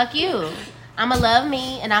you. Fuck you. I'ma love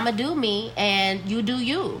me and I'ma do me and you do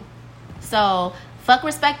you. So fuck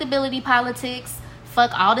respectability politics. Fuck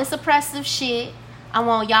all this oppressive shit. I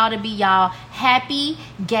want y'all to be y'all happy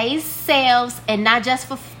gay selves and not just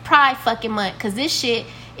for Pride fucking month, because this shit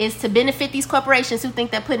is to benefit these corporations who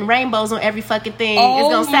think that putting rainbows on every fucking thing is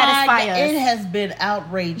going to satisfy us. It has been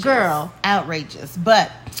outrageous. Girl. Outrageous.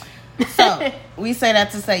 But, so, we say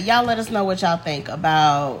that to say, y'all let us know what y'all think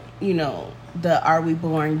about, the Are We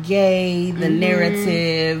Born Gay, the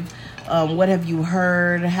narrative. What have you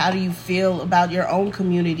heard? How do you feel about your own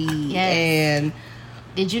community? Yes. And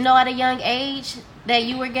did you know at a young age that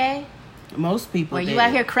you were gay? Most people Were did. you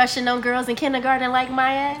out here crushing on girls in kindergarten like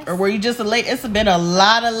my ass? Or were you just it's been a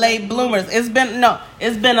lot of late bloomers. It's been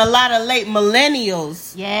a lot of late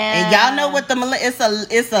millennials. Yeah. And y'all know what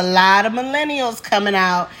it's a lot of millennials coming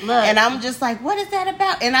out. Look. And I'm just like, what is that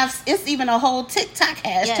about? And it's even a whole TikTok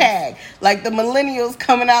hashtag. Like the millennials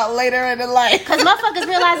coming out later in the life. Because motherfuckers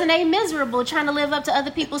realizing they miserable trying to live up to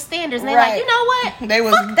other people's standards. And they like, you know what? They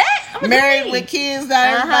was fuck that. married with kids.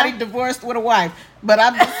 Now everybody divorced with a wife. But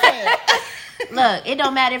I'm just saying. Look, it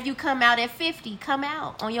don't matter if you come out at 50. Come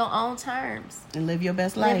out on your own terms. And live your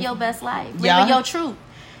best life. Live your best life. Live your truth.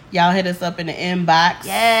 Y'all hit us up in the inbox.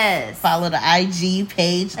 Yes. Follow the IG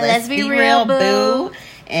page. Let's be real, boo.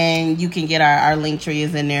 And you can get our link tree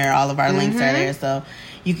is in there. All of our links are there. So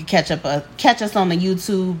you can catch us on the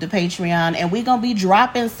YouTube, the Patreon, and we're going to be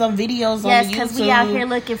dropping some videos on the YouTube. Yes, because we out here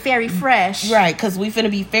looking fairy fresh. Right, because we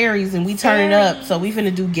finna be fairies and we turn it up. So we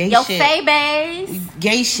finna do gay shit. Yo, fae bays.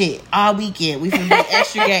 Gay shit all weekend. We finna be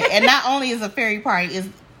extra gay. And not only is a fairy party,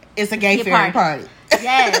 it's a gay fairy party.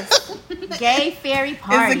 Yes. Gay fairy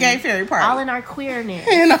party. It's a gay fairy party. All in our queerness.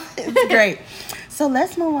 It's great. So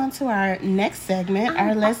let's move on to our next segment,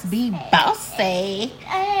 our Let's Be Bossy.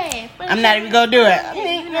 Hey, I'm not even gonna do it.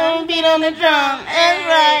 I'm gonna beat on the drum. That's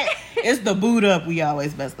right. It's the boot up we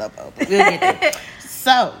always messed up over. We'll get there.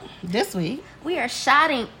 So, this week, we are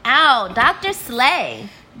shouting out Dr. Slay.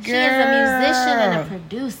 She is a musician and a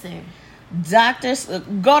producer.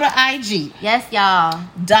 Go to IG. Yes, y'all.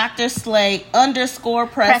 Dr. Slay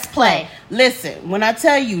 _press play. Listen, when I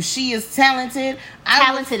tell you she is talented,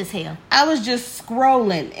 Talented as hell. I was just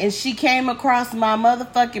scrolling and she came across my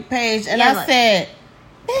motherfucking page and I said,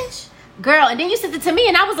 bitch. Girl, and then you sent it to me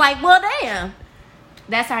and I was like, well, damn.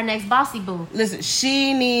 That's our next bossy boo. Listen,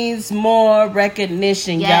 she needs more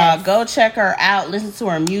recognition, y'all. Go check her out. Listen to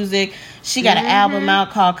her music. She got an album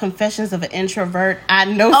out called Confessions of an Introvert. I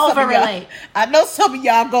know some of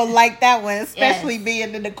y'all gonna like that one, especially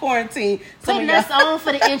being in the quarantine. Putting us on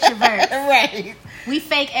for the introvert. Right. We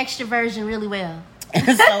fake extroversion really well.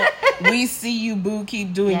 And so we see you, boo.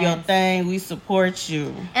 Keep doing your thing. We support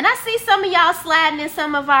you. And I see some of y'all sliding in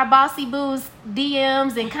some of our Bossy Boo's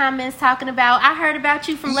DMs and comments talking about, I heard about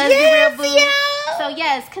you from Leslie Real Boo. Yeah. So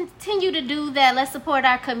yes, continue to do that. Let's support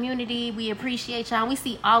our community. We appreciate y'all. We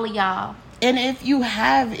see all of y'all. And if you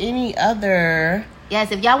have any other...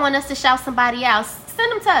 Yes, if y'all want us to shout somebody out,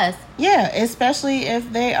 send them to us. Yeah, especially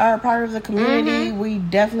if they are a part of the community. We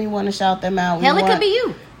definitely want to shout them out. Hell, it could be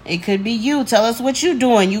you. It could be you. Tell us what you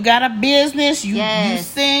doing. You got a business. You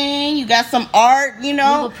sing. You got some art. You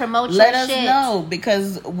know. We will promote Let your us shit. know,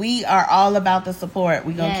 because we are all about the support.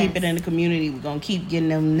 We're going to keep it in the community. We're going to keep getting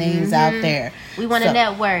them names out there. We want to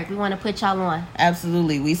network. We want to put y'all on.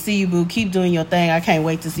 Absolutely. We see you, boo. Keep doing your thing. I can't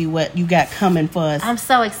wait to see what you got coming for us. I'm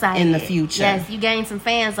so excited. In the future. Yes, you gained some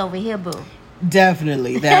fans over here, boo.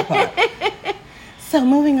 Definitely. That part. So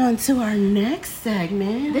moving on to our next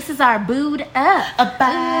segment. This is our booed up.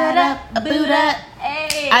 A boot up.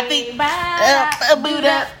 Hey, I think a boot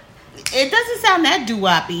up. It doesn't sound that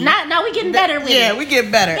doo-woppy. No, we getting better with it. Yeah, we get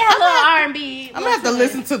better. Yeah, a little R&B. I'm gonna have to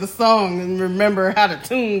listen to the song and remember how the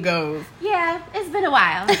tune goes. Yeah, it's been a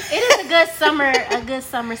while. It is a good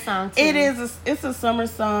summer song too. It is. It's a summer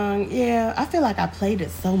song. Yeah, I feel like I played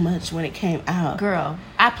it so much when it came out. Girl,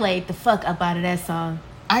 I played the fuck up out of that song.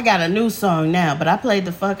 I got a new song now, but I played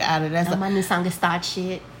the fuck out of that song. My new song is Thought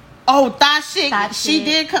Shit. Oh, Thought Shit. Thought she Shit.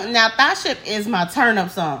 did come. Now, Thought Shit is my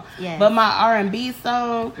turn-up song. Yes. But my R&B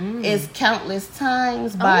song is Countless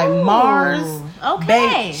Times by Mars. Okay.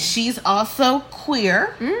 Babe, she's also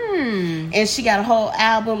queer. And she got a whole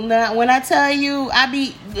album. Now, when I tell you, I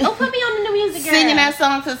be... Oh, put me on the new music, girl. Singing that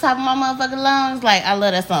song to the top of my motherfucking lungs. Like, I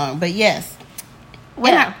love that song. But yes.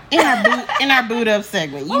 In our boot up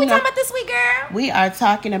segment. What we talking about this week, girl? We are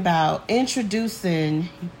talking about introducing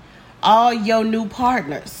all your new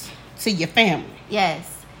partners to your family.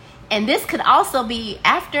 Yes. And this could also be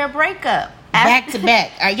after a breakup. Back to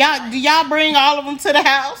back. Do y'all bring all of them to the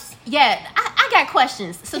house? Yeah, I got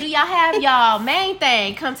questions. So do y'all have y'all main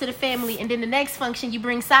thing come to the family, and then the next function you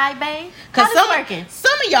bring side bae? How's it working?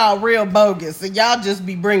 Some of y'all real bogus, and y'all just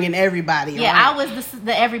be bringing everybody. Yeah, around. I was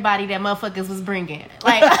the everybody that motherfuckers was bringing.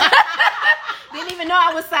 Like, didn't even know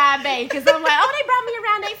I was side bae, because I'm like, oh, they brought me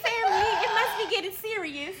around their family. It must be getting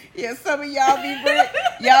serious. Yeah, some of y'all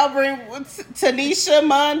bring Tanisha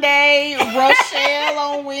Monday, Rochelle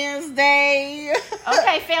on Wednesday.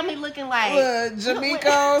 Okay, family looking like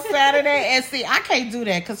Jamaica Saturday. And see, I can't do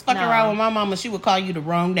that, because fucking around with my mama, she would call you the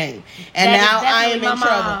wrong name. And now I am in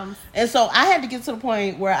trouble. And so I had to get to the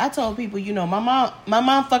point where I told people, my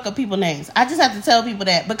mom fuck up people's names. I just have to tell people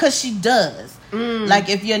that, because she does. Like,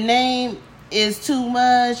 if your name is too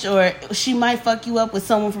much, or she might fuck you up with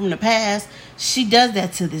someone from the past, she does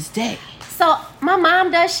that to this day. So my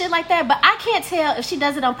mom does shit like that, but I can't tell if she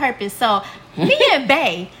does it on purpose. So me and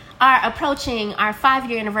Bae are approaching our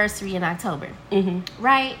 5-year anniversary in October.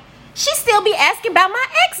 Right? She still be asking about my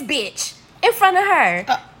ex-bitch in front of her.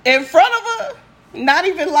 In front of her? Not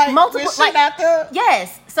even like multiple, like after?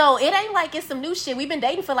 Yes. So it ain't like it's some new shit. We've been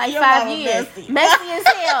dating for like Your 5 mama years. messy. Messy as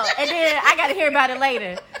hell. And then I gotta hear about it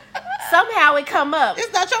later. Somehow it come up.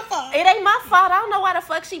 It's not your fault. It ain't my fault. I don't know why the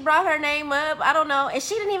fuck she brought her name up. I don't know. And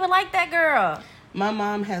she didn't even like that girl. My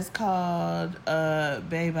mom has called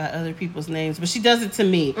Bae by other people's names, but she does it to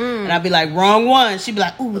me. And I'll be like, wrong one. She'd be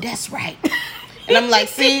like, ooh, that's right. And I'm like,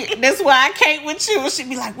 see, that's why I can't with you. She'd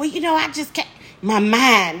be like, well, I just can't. My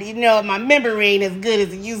mind, my memory ain't as good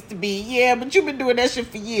as it used to be. Yeah, but you've been doing that shit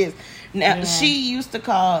for years. Now, she used to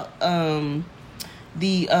call my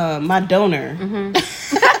donor.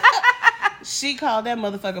 She called that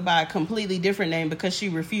motherfucker by a completely different name because she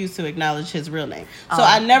refused to acknowledge his real name. So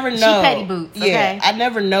I never know. She petty boots. Yeah, okay. I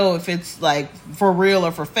never know if it's like for real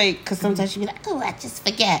or for fake, because sometimes she be like, oh, I just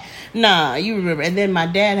forget. Nah, you remember. And then my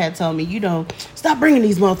dad had told me, stop bringing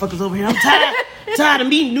these motherfuckers over here. I'm tired of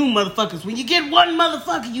meeting new motherfuckers. When you get one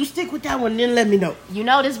motherfucker, you stick with that one, then let me know.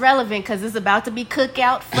 This relevant because it's about to be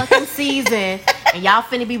cookout fucking season. And y'all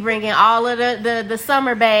finna be bringing all of the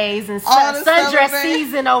summer bays and sundress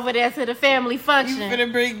season over there to the family function. You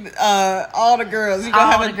finna bring all the girls. You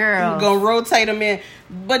gonna You're gonna rotate them in.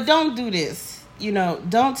 But don't do this.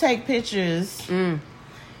 Don't take pictures and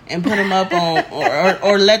put them up on,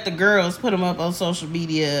 or let the girls put them up on social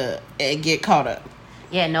media and get caught up.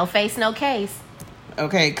 Yeah, no face, no case.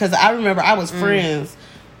 Okay, because I remember I was friends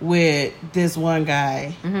with this one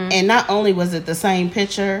guy, and not only was it the same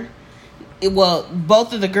picture,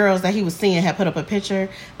 both of the girls that he was seeing had put up a picture.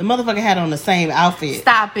 The motherfucker had on the same outfit.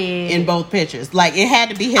 Stop it. In both pictures. Like, it had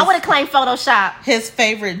to be his... I would have claimed Photoshop. His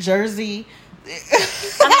favorite jersey.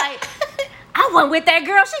 I'm like, I wasn't with that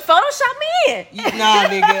girl. She photoshopped me in. Nah,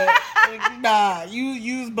 nigga. Nah,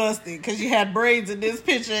 you was busted because you had braids in this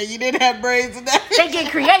picture and you didn't have braids in that picture. They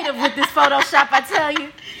get creative with this Photoshop, I tell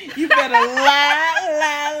you. You better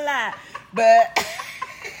lie.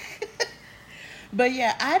 But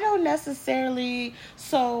yeah, I don't necessarily.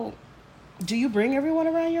 So, do you bring everyone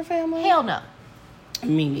around your family? Hell no.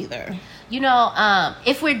 Me neither. You know,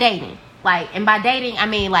 if we're dating, like, and by dating, I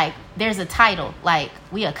mean, like, there's a title, like,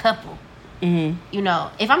 we a couple. Mm-hmm. You know,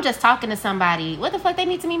 if I'm just talking to somebody, what the fuck they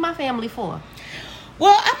need to meet my family for?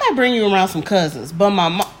 Well, I might bring you around some cousins, but my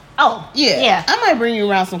mom. Oh, yeah. I might bring you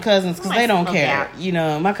around some cousins because they don't care. Out. You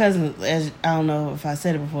know, my cousins, I don't know if I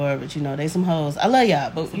said it before, but you know, they some hoes. I love y'all,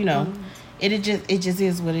 but you know, it just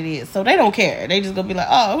is what it is. So they don't care. They just gonna be like,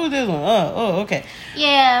 oh, who's this one? Oh, okay.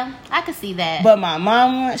 Yeah, I could see that. But my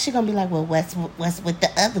mama, she gonna be like, well, what's with the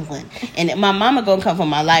other one? And my mama gonna come from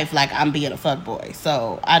my life like I'm being a fuckboy.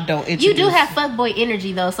 So I don't introduce. You do have fuckboy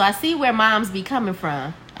energy though, so I see where moms be coming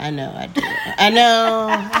from. I know, I do.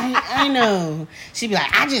 I know. She be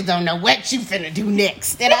like, I just don't know what you finna do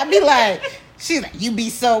next. And I be like, she's like, you be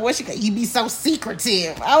so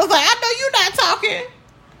secretive. I was like, I know you not talking.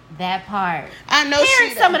 That part. I know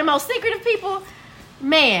Hearing some of the most secretive people,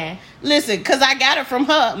 man. Listen, because I got it from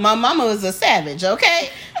her. My mama was a savage, okay?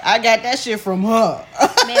 I got that shit from her.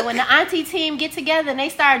 Man, when the auntie team get together and they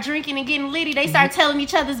start drinking and getting litty, they start telling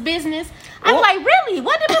each other's business. I'm like, really?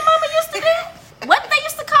 What did my mama used to do? What did they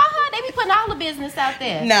used to call her? They be putting all the business out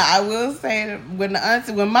there. Now, I will say that when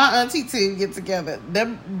my auntie team get together,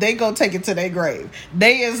 they go take it to their grave.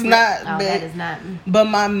 They is not. Oh, that is not. But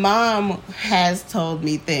my mom has told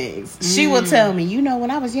me things. She will tell me, you know, when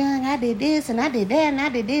I was young, I did this and I did that and I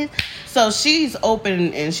did this. So she's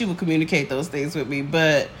open and she will communicate those things with me.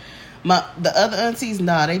 But the other aunties,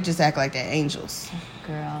 they just act like they're angels.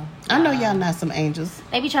 Girl. I know y'all not some angels.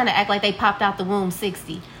 They be trying to act like they popped out the womb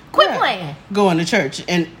 60. Quit playing. Going to church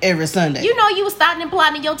and every Sunday. You know you was starting and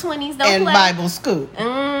plotting in your 20s. Don't and play. Bible school.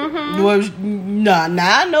 Mm-hmm. Well,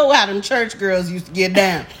 now I know how them church girls used to get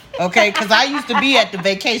down. Okay, because I used to be at the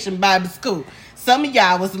vacation Bible school. Some of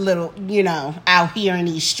y'all was a little, out here in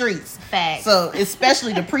these streets. Facts. So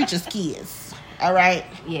especially the preacher's kids. All right.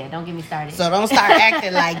 Yeah, don't get me started. So don't start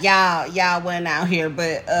acting like y'all went out here,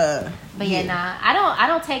 but yeah, I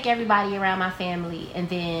don't take everybody around my family, and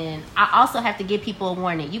then I also have to give people a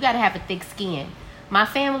warning. You got to have a thick skin. My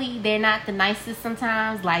family, they're not the nicest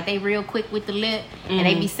sometimes. Like, they real quick with the lip, and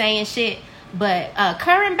they be saying shit. But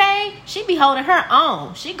Curran Bay, she be holding her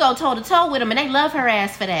own. She go toe to toe with them, and they love her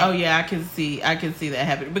ass for that. Oh yeah, I can see that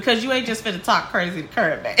happening because you ain't just finna talk crazy to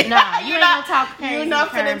Curran Bay. Nah, you ain't gonna talk crazy. You're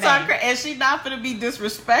not to finna Curran talk Bay. crazy, and she not finna be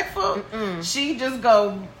disrespectful. She just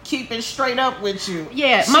go keep it straight up with you.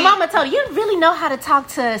 Yeah, my mama told you really know how to talk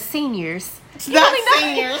to seniors. You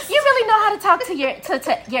seniors. You really know how to talk to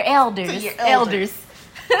your elders. To your elders.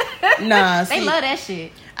 Nah, they love that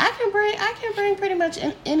shit. I can bring pretty much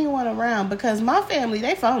anyone around because my family,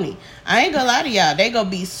 they phony. I ain't gonna lie to y'all. They gonna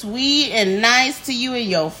be sweet and nice to you in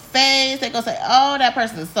your face. They gonna say, oh, that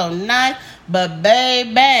person is so nice. But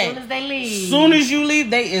baby, soon as you leave,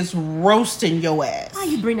 they is roasting your ass. Why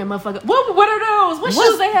you bring that motherfucker? What are those? What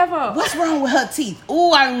shoes they have on? What's wrong with her teeth?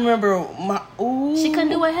 Ooh, I remember She couldn't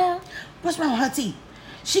do her hair? What's wrong with her teeth?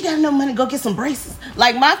 She got enough money to go get some braces.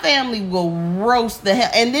 Like, my family will roast the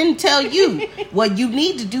hell and then tell you, well, you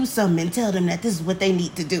need to do something and tell them that this is what they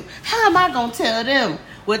need to do. How am I going to tell them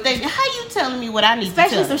what they... How you telling me what I need to tell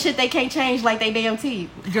them? Especially some shit they can't change like they damn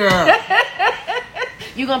teeth. Girl.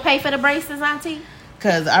 You going to pay for the braces, auntie?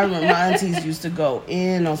 Because I remember my aunties used to go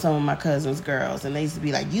in on some of my cousins' girls. And they used to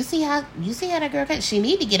be like, you see how that girl... She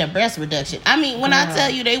need to get a breast reduction. I mean, when I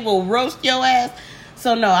tell you they will roast your ass...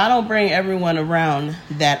 So, no, I don't bring everyone around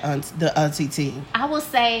the auntie team. I will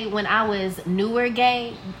say when I was newer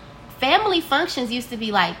gay, family functions used to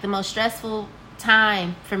be, like, the most stressful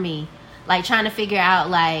time for me. Like, trying to figure out,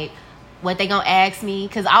 like, what they gonna ask me.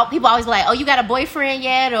 Because people always be like, oh, you got a boyfriend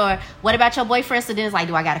yet? Or what about your boyfriend? So then it's like,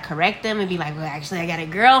 do I got to correct them? And be like, well, actually, I got a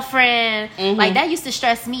girlfriend. Mm-hmm. Like, that used to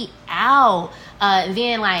stress me out.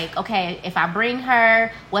 Then, like, okay, if I bring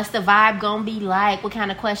her, what's the vibe gonna be like? What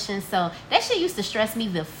kind of questions? So that shit used to stress me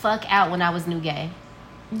the fuck out when I was new gay.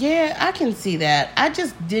 Yeah, I can see that. I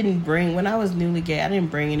just didn't bring, when I was newly gay, I didn't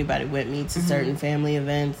bring anybody with me to certain family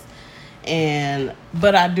events.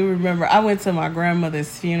 But I do remember I went to my grandmother's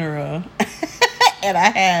funeral and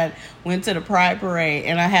I went to the Pride Parade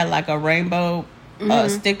and I had like a rainbow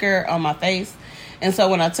sticker on my face. And so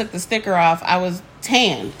when I took the sticker off, I was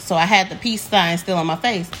tan. So I had the peace sign still on my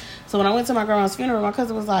face. So when I went to my grandma's funeral, my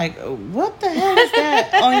cousin was like, what the hell is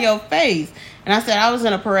that on your face? And I said, I was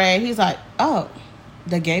in a parade. He's like, oh.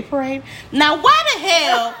 The gay parade? Now, why the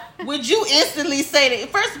hell would you instantly say that?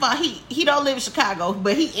 First of all, he don't live in Chicago,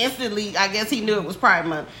 but he instantly, I guess he knew it was Pride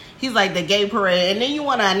Month. He's like, the gay parade. And then you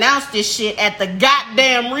want to announce this shit at the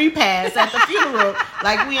goddamn repast at the funeral.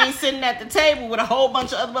 Like, we ain't sitting at the table with a whole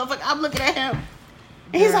bunch of other motherfuckers. I'm looking at him.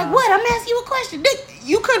 And he's like, what? I'm asking you a question.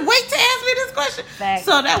 You couldn't wait to ask me this question? Facts.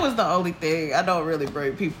 So that was the only thing. I don't really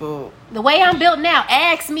bring people. The way I'm built now,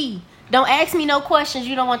 ask me. Don't ask me no questions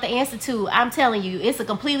you don't want the answer to. I'm telling you, it's a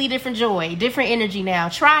completely different joy, different energy now.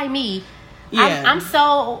 Try me. Yeah. I'm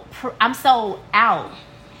so out.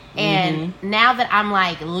 And now that I'm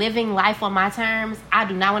like living life on my terms, I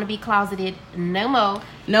do not want to be closeted no more.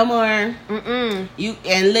 No more. You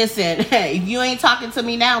and listen, if you ain't talking to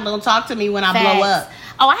me now, don't talk to me when I blow up.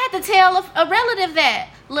 Oh, I had to tell a relative that,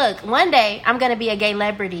 look, one day I'm going to be a gay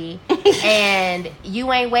celebrity and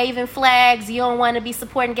you ain't waving flags. You don't want to be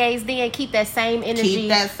supporting gays then. Keep that same energy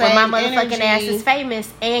when my motherfucking ass is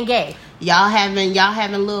famous and gay. Y'all having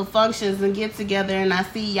little functions and get together, and I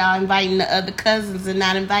see y'all inviting the other cousins and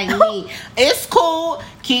not inviting me. It's cool.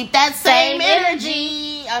 Keep that same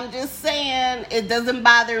energy. I'm just saying. It doesn't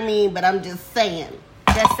bother me, but I'm just saying.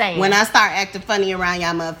 Just saying. When I start acting funny around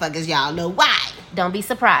y'all motherfuckers, y'all know why. Don't be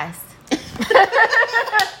surprised.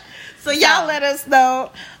 So y'all let us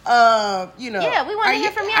know. Yeah, we want to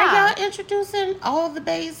hear from y'all. Are y'all introducing all the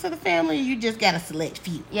babes to the family? Or you just got a select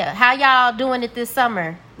few? Yeah, how y'all doing it this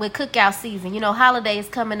summer with cookout season? Holidays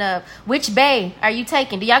coming up. Which bae are you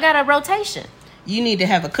taking? Do y'all got a rotation? You need to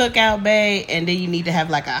have a cookout bae, and then you need to have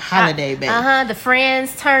like a holiday bae. The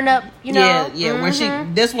friends turn up. Yeah. Where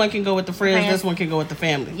this one can go with the friends, this one can go with the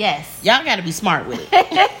family. Yes, y'all got to be smart with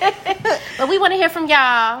it. But we want to hear from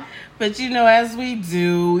y'all. But as we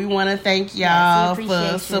do, we want to thank y'all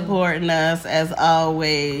for supporting us as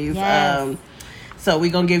always. Yes. So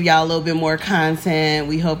we're going to give y'all a little bit more content.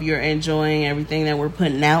 We hope you're enjoying everything that we're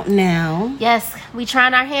putting out now. Yes, we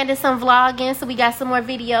trying our hand at some vlogging, so we got some more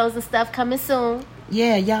videos and stuff coming soon.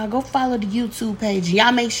 Yeah, y'all go follow the YouTube page.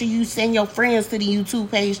 Y'all make sure you send your friends to the YouTube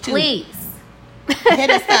page too. Please. Hit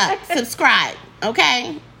us up. Subscribe.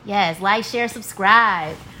 Okay? Yes, like, share,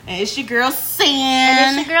 subscribe. And it's your girl, Sin.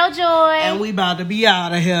 And it's your girl, Joy. And we about to be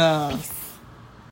out of here. Peace.